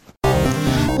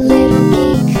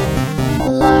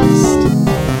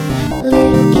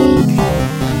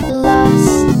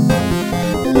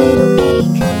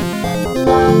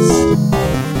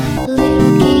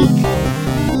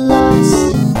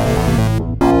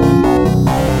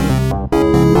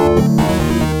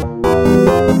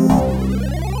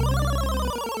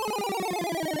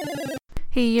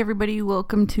Hey everybody,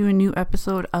 welcome to a new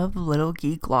episode of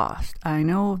Littlegeeklost. I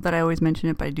know that I always mention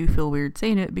it, but I do feel weird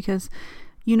saying it because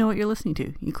you know what you're listening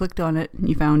to. You clicked on it,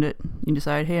 you found it, you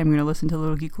decide, hey, I'm going to listen to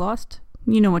Littlegeeklost.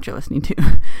 You know what you're listening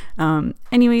to.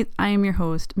 Anyway, I am your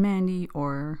host, Mandy,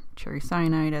 or Cherry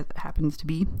Cyanide as it happens to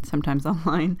be, sometimes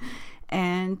online.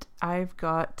 And I've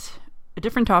got a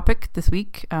different topic this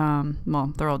week.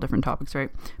 Well, they're all different topics, right?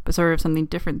 But sort of something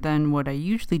different than what I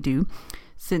usually do,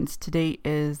 since today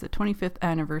is the 25th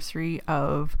anniversary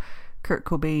of Kurt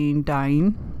Cobain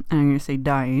dying. And I'm going to say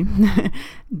dying.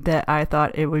 That I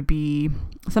thought it would be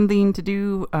something to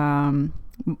do,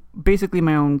 basically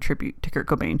my own tribute to Kurt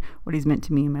Cobain, what he's meant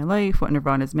to me in my life, what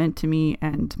Nirvana's meant to me,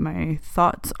 and my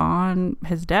thoughts on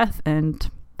his death and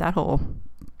that whole,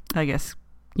 I guess,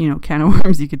 can of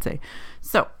worms, you could say.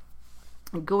 So,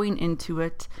 going into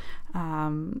it,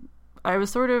 I was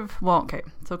so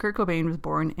Kurt Cobain was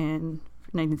born in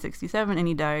 1967 and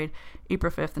he died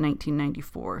April 5th,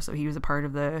 1994. So he was a part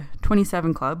of the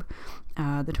 27 Club.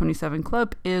 The 27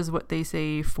 Club is what they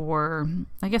say for,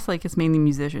 I guess, it's mainly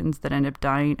musicians that end up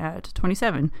dying at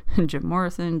 27. Jim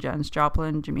Morrison, Janis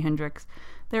Joplin, Jimi Hendrix,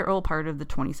 they're all part of the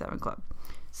 27 Club.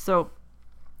 So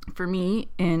for me,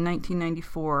 in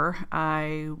 1994,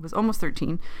 I was almost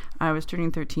 13. I was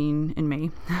turning 13 in May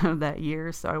of that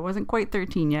year, so I wasn't quite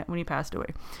 13 yet when he passed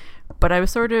away. But I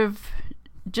was sort of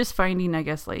just finding, I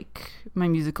guess, my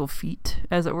musical feet,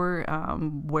 as it were,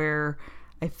 where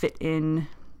I fit in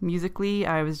musically.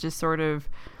 I was just sort of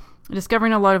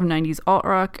discovering a lot of 90s alt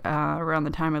rock around the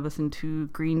time I listened to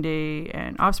Green Day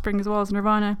and Offspring as well as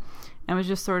Nirvana, and was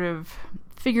just sort of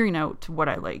figuring out what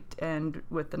I liked. And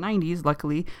with the 90s,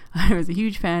 luckily, I was a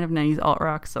huge fan of 90s alt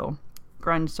rock, so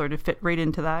grunge sort of fit right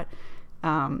into that.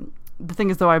 The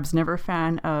thing is, though, I was never a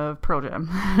fan of Pearl Jam.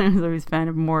 I was always a fan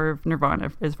of more of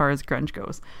Nirvana as far as grunge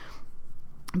goes.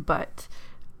 But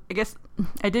I guess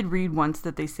I did read once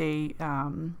that they say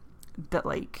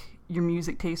that your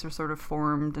music tastes are sort of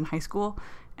formed in high school,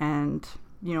 and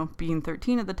being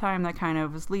 13 at the time, that kind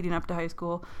of was leading up to high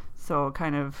school, so it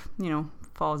kind of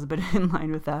falls a bit in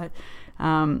line with that.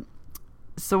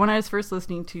 So when I was first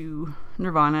listening to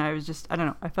Nirvana, I was just, I don't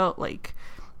know, I felt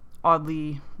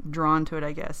oddly drawn to it,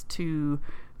 I guess, to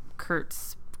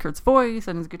Kurt's voice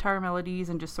and his guitar melodies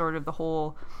and just sort of the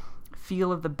whole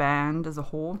feel of the band as a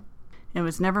whole. It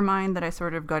was Nevermind that I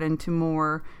sort of got into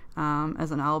more as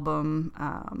an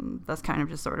album. That's kind of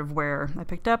just sort of where I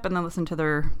picked up, and then listened to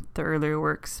their earlier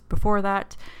works before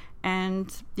that.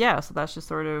 And yeah, so that's just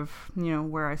sort of,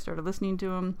 where I started listening to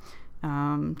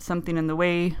them. Something in the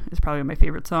Way is probably my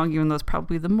favorite song, even though it's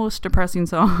probably the most depressing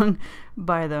song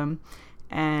by them.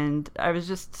 And I was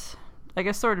just, I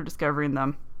guess, sort of discovering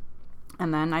them.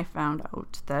 And then I found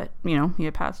out that, he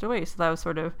had passed away. So that was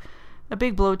sort of a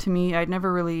big blow to me. I'd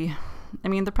never really,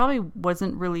 there probably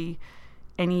wasn't really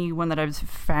anyone that I was a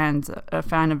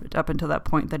fan of up until that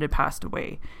point that had passed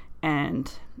away. And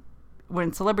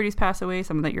when celebrities pass away,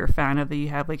 someone that you're a fan of, that you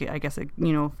have,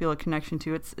 feel a connection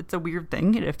to, it's a weird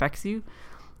thing. It affects you.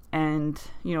 And,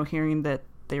 hearing that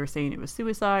they were saying it was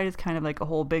suicide is kind of a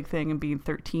whole big thing, and being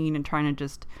 13 and trying to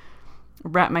just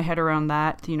wrap my head around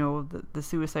that, the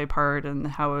suicide part, and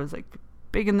how it was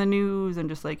big in the news and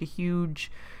just a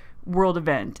huge world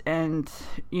event. And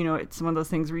it's one of those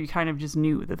things where you kind of just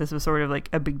knew that this was sort of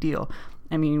a big deal.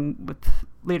 With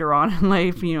later on in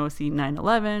life, seeing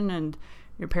 9/11 and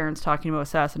your parents talking about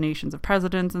assassinations of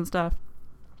presidents and stuff,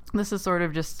 this is sort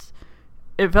of just,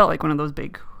 it felt like one of those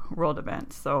big world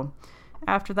events. So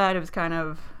after that, it was kind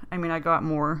of, I got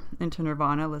more into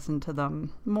Nirvana, listened to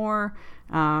them more.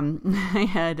 I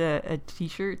had a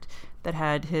t-shirt that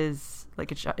had his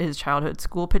childhood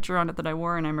school picture on it that I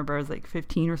wore, and I remember I was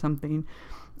 15 or something,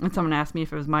 and someone asked me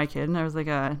if it was my kid, and I was like,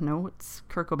 no, it's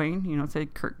Kurt Cobain, it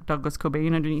said Kurt Douglas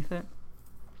Cobain underneath it.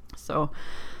 So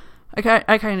I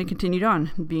kind of continued on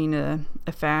being a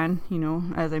fan,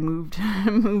 as I moved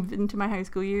into my high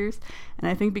school years. And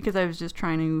I think because I was just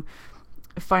trying to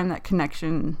find that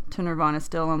connection to Nirvana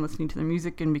still on listening to their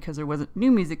music, and because there wasn't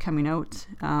new music coming out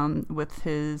with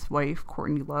his wife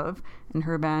Courtney Love and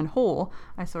her band Hole,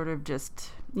 I sort of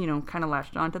just kind of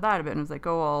latched onto that a bit and was like,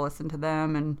 oh, I'll listen to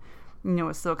them, and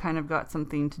it still kind of got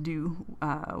something to do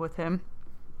with him.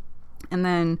 And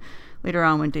then later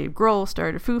on, when Dave Grohl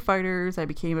started Foo Fighters, I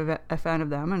became a fan of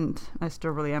them, and I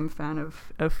still really am a fan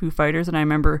of Foo Fighters. And I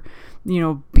remember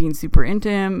being super into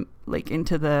him,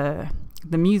 into the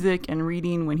music, and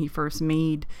reading when he first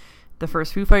made the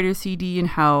first Foo Fighters CD, and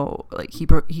how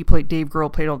Dave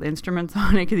Grohl played all the instruments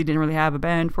on it because he didn't really have a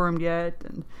band formed yet,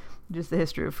 and just the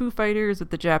history of Foo Fighters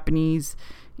with the Japanese,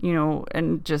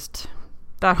 and just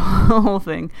that whole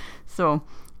thing. So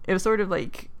it was sort of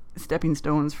stepping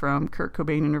stones from Kurt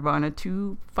Cobain and Nirvana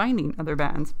to finding other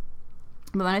bands.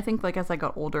 But then I think, like, as I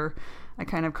got older, I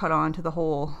kind of caught on to the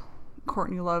whole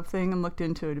Courtney Love thing and looked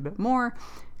into it a bit more,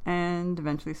 and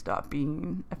eventually stopped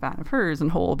being a fan of hers in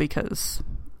whole because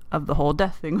of the whole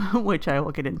death thing, which I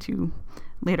will get into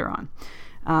later on.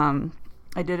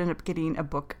 I did end up getting a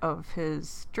book of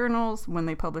his journals when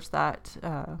they published that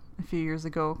quite a few years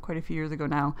ago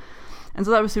now. And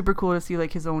so that was super cool to see,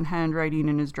 like, his own handwriting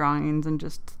and his drawings and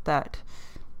just that,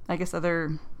 I guess,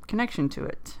 other connection to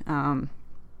it.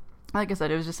 Like I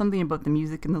said, it was just something about the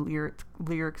music and the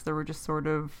lyrics that were just sort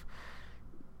of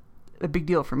a big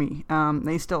deal for me.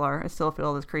 They still are. I still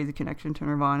feel this crazy connection to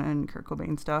Nirvana and Kurt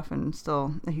Cobain stuff, and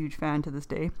still a huge fan to this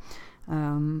day.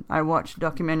 I watched a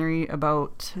documentary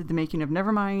about the making of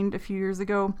Nevermind a few years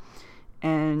ago,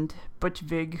 and Butch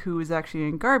Vig, who was actually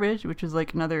in Garbage, which is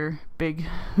like another big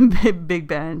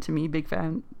band to me,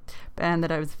 band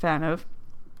that I was a fan of.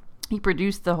 He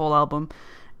produced the whole album.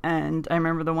 And I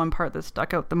remember the one part that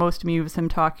stuck out the most to me was him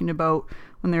talking about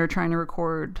when they were trying to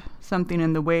record something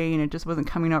in the way and it just wasn't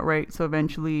coming out right. So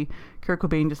eventually Kurt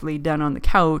Cobain just laid down on the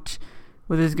couch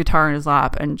with his guitar in his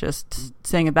lap and just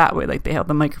sang it that way. Like, they held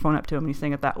the microphone up to him and he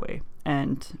sang it that way.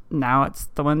 And now it's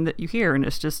the one that you hear, and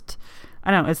it's just,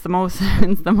 I don't know, it's the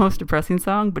most depressing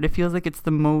song, but it feels like it's the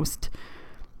most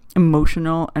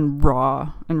emotional and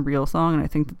raw and real song. And I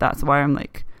think that that's why I'm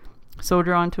like so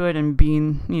drawn to it, and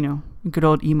being, you know, a good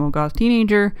old emo goth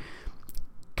teenager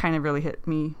kind of really hit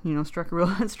me, you know, struck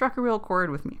a real chord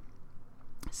with me.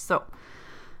 So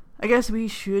I guess we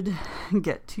should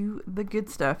get to the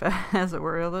good stuff, as it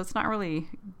were, although it's not really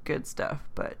good stuff,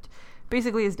 but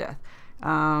basically his death.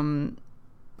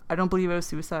 I don't believe it was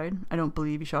suicide. I don't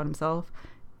believe he shot himself.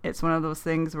 It's one of those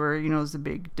things where, you know, there's a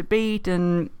big debate,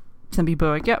 and some people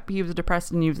are like, yep, he was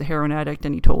depressed and he was a heroin addict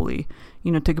and he totally,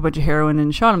 you know, took a bunch of heroin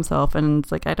and shot himself. And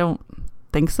it's like, I don't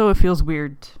think so. It feels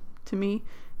weird to me.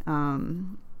 I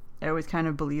always kind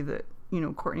of believe that, you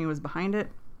know, Courtney was behind it.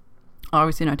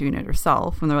 Obviously not doing it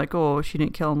herself. When they're like, oh, she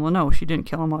didn't kill him. Well, no, she didn't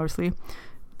kill him, obviously.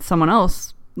 Someone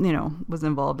else, you know, was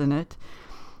involved in it.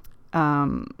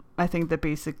 I think that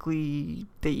basically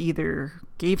they either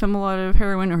gave him a lot of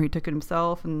heroin or he took it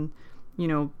himself, and, you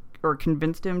know, or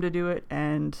convinced him to do it,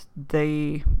 and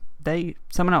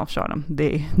someone else shot him.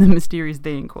 The mysterious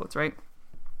they in quotes, right?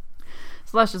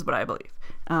 So that's just what I believe.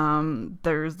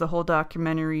 There's the whole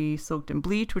documentary Soaked in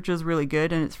Bleach, which is really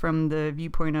good, and it's from the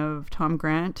viewpoint of Tom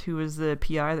Grant, who was the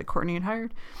PI that Courtney had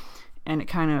hired, and it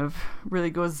kind of really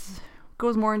goes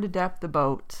more into depth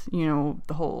about, you know,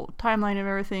 the whole timeline of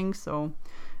everything. So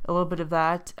a little bit of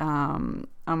that.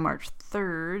 On March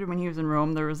 3rd, when he was in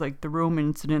Rome, there was like the Rome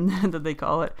incident that they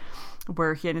call it,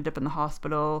 where he ended up in the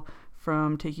hospital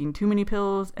from taking too many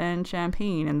pills and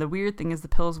champagne. And the weird thing is the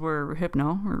pills were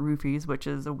Hypno or roofies, which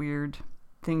is a weird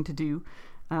thing to do.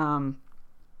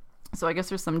 So I guess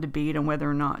there's some debate on whether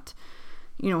or not,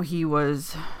 you know,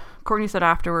 Courtney said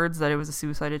afterwards that it was a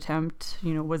suicide attempt.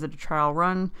 You know, was it a trial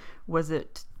run? Was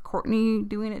it Courtney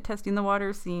doing it, testing the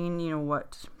water, seeing, you know,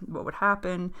 what would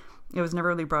happen? It was never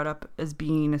really brought up as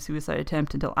being a suicide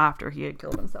attempt until after he had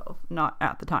killed himself, not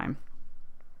at the time.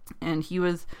 And he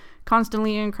was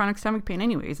constantly in chronic stomach pain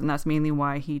anyways, and that's mainly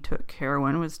why he took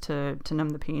heroin, was to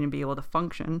numb the pain and be able to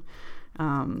function.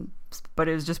 But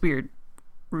it was just weird,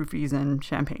 roofies and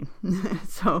champagne.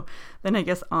 So then I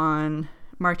guess on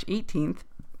March 18th,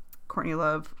 Courtney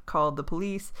Love called the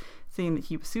police saying that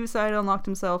he was suicidal and locked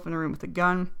himself in a room with a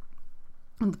gun.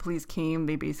 When the police came,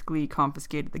 they basically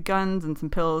confiscated the guns and some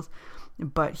pills,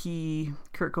 but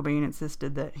Kurt Cobain,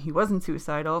 insisted that he wasn't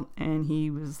suicidal and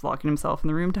he was locking himself in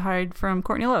the room to hide from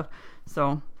Courtney Love.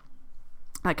 So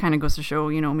that kind of goes to show,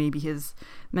 you know, maybe his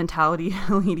mentality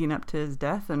leading up to his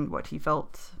death and what he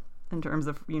felt in terms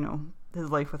of, you know, his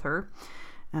life with her.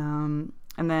 And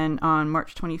then on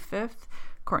March 25th,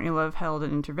 Courtney Love held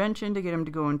an intervention to get him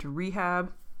to go into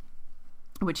rehab,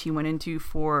 which he went into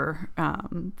for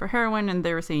heroin, and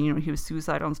they were saying, you know, he was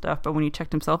suicidal and stuff, but when he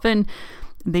checked himself in,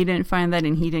 they didn't find that,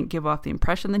 and he didn't give off the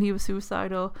impression that he was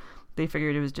suicidal. They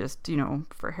figured it was just, you know,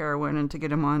 for heroin and to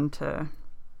get him on to,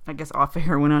 I guess, off of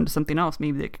heroin onto something else,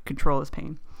 maybe that could control his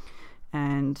pain.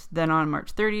 And then on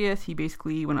March 30th, he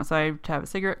basically went outside to have a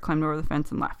cigarette, climbed over the fence,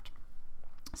 and left.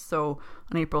 So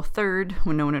on April 3rd,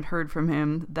 when no one had heard from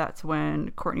him, that's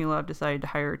when Courtney Love decided to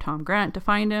hire Tom Grant to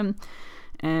find him.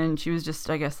 And she was just,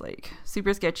 I guess, like,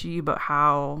 super sketchy about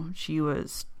how she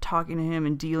was talking to him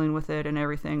and dealing with it and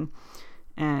everything,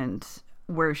 and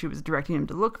where she was directing him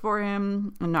to look for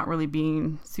him and not really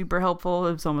being super helpful.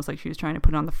 It was almost like she was trying to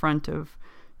put on the front of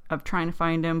trying to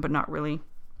find him, but not really.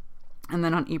 And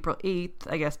then on April 8th,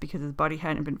 I guess because his body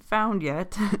hadn't been found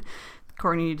yet,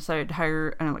 Courtney decided to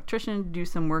hire an electrician to do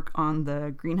some work on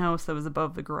the greenhouse that was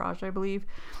above the garage, I believe.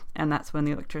 And that's when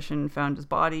the electrician found his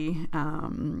body.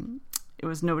 It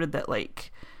was noted that,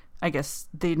 like, I guess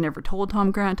they'd never told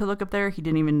Tom Grant to look up there. He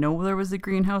didn't even know there was a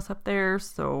greenhouse up there.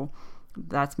 So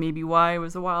that's maybe why it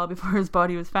was a while before his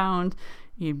body was found.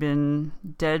 He'd been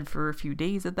dead for a few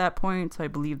days at that point. So I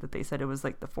believe that they said it was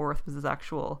like the 5th was his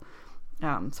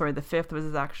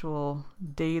actual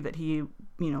day that he,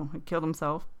 had killed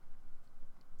himself.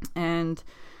 And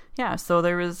yeah, so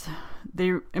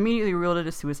they immediately ruled it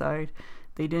a suicide.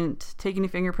 They didn't take any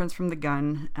fingerprints from the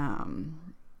gun.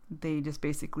 They just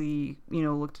basically,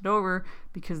 looked it over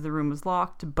because the room was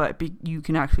locked, but you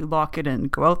can actually lock it and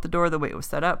go out the door the way it was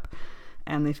set up.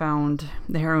 And they found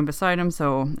the heroin beside him.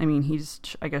 So, he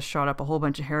just, I guess, shot up a whole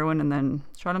bunch of heroin and then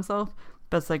shot himself.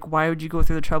 But it's like, why would you go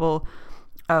through the trouble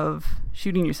of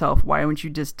shooting yourself? Why wouldn't you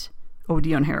just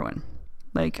OD on heroin?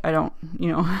 Like, I don't,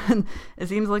 it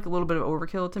seems like a little bit of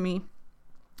overkill to me.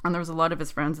 And there was a lot of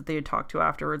his friends that they had talked to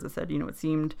afterwards that said, it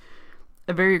seemed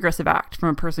a very aggressive act from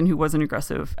a person who wasn't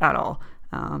aggressive at all.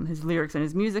 His lyrics and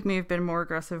his music may have been more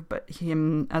aggressive, but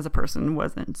him as a person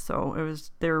wasn't. So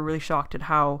they were really shocked at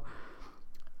how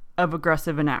of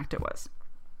aggressive an act it was.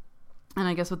 And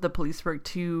I guess with the police work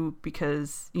too,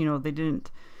 because, they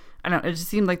didn't, it just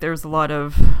seemed like there was a lot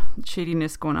of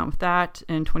shadiness going on with that.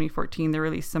 In 2014, they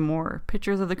released some more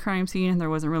pictures of the crime scene, and there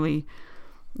wasn't really,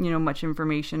 much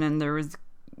information. And there was,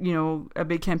 a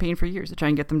big campaign for years to try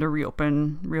and get them to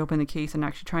reopen the case and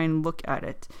actually try and look at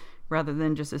it, rather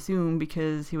than just assume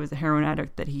because he was a heroin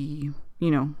addict that he,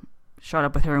 shot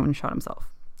up with heroin and shot himself.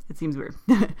 It seems weird.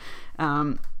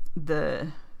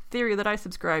 The theory that I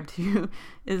subscribe to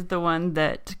is the one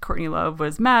that Courtney Love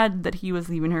was mad that he was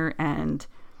leaving her and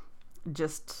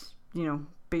just,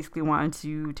 basically wanted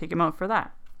to take him out for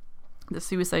that. The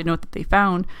suicide note that they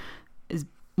found is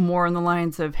more on the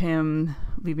lines of him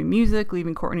leaving music,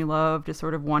 leaving Courtney Love, just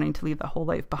sort of wanting to leave the whole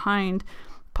life behind,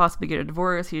 possibly get a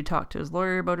divorce. He had talked to his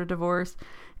lawyer about a divorce.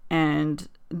 And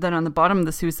then on the bottom of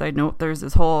the suicide note, there's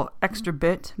this whole extra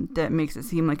bit that makes it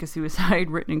seem like a suicide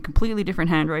written in completely different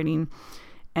handwriting.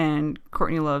 And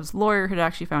Courtney Love's lawyer had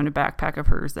actually found a backpack of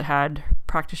hers that had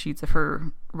practice sheets of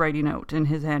her writing out in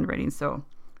his handwriting. So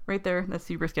right there, that's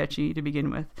super sketchy to begin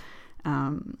with.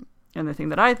 And the thing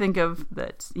that I think of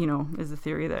that, is the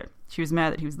theory that she was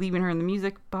mad that he was leaving her in the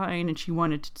music behind, and she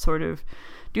wanted to sort of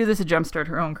do this to jumpstart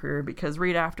her own career, because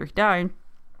right after he died,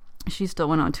 she still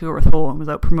went on tour with Hole and was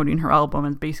out promoting her album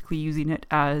and basically using it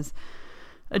as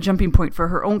a jumping point for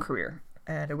her own career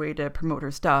and a way to promote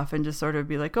her stuff, and just sort of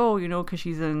be like, oh, because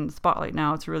she's in the spotlight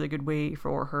now, it's a really good way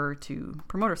for her to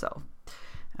promote herself.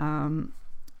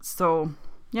 So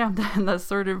yeah, that's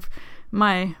sort of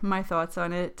my thoughts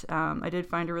on it. I did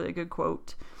find a really good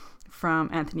quote from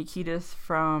Anthony Kiedis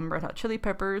from Red Hot Chili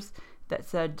Peppers that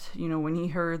said, when he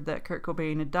heard that Kurt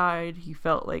Cobain had died, he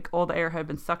felt like all the air had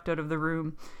been sucked out of the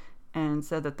room, and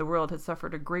said that the world had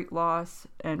suffered a great loss,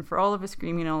 and for all of his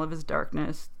screaming, all of his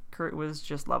darkness, Kurt was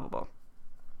just lovable.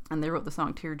 And they wrote the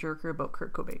song Tearjerker about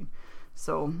Kurt Cobain.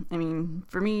 So,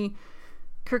 for me,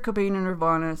 Kurt Cobain and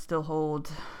Nirvana still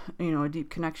hold, a deep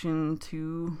connection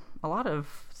to a lot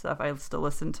of stuff. I still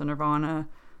listen to Nirvana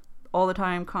all the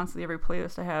time, constantly. Every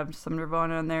playlist I have some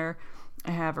Nirvana in there.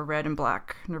 I have a red and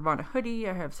black Nirvana hoodie.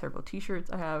 I have several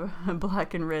t-shirts. I have a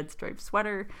black and red striped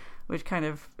sweater, which kind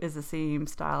of is the same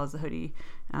style as the hoodie,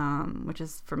 which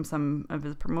is from some of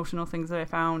his promotional things that I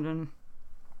found. And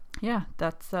yeah,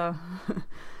 that's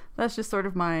that's just sort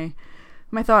of my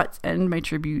thoughts and my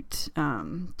tribute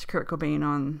to Kurt Cobain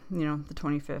on, the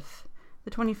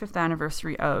 25th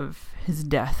anniversary of his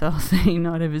death. I'll say,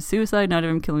 not of his suicide, not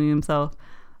of him killing himself,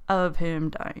 of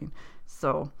him dying.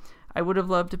 So I would have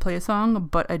loved to play a song,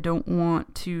 but I don't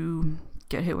want to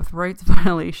get hit with rights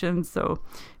violations. So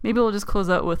maybe we'll just close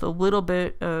out with a little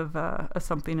bit of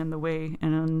something in the way.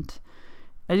 And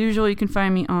as usual, you can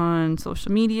find me on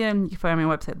social media. You can find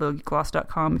my website,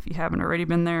 littlegeeklost.com, if you haven't already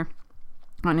been there.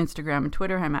 On Instagram and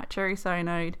Twitter, I'm at Cherry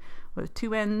Cyanide with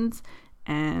 2 N's.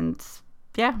 And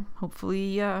yeah,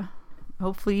 hopefully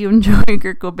you enjoy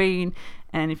Kurt Cobain.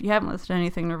 And if you haven't listened to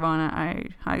anything Nirvana, I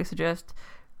highly suggest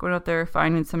going out there,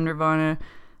 finding some Nirvana.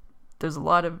 There's a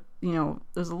lot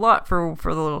for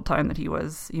the little time that he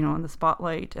was, in the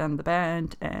spotlight, and the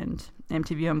band, and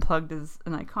MTV Unplugged is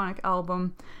an iconic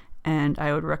album, and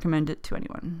I would recommend it to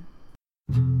anyone.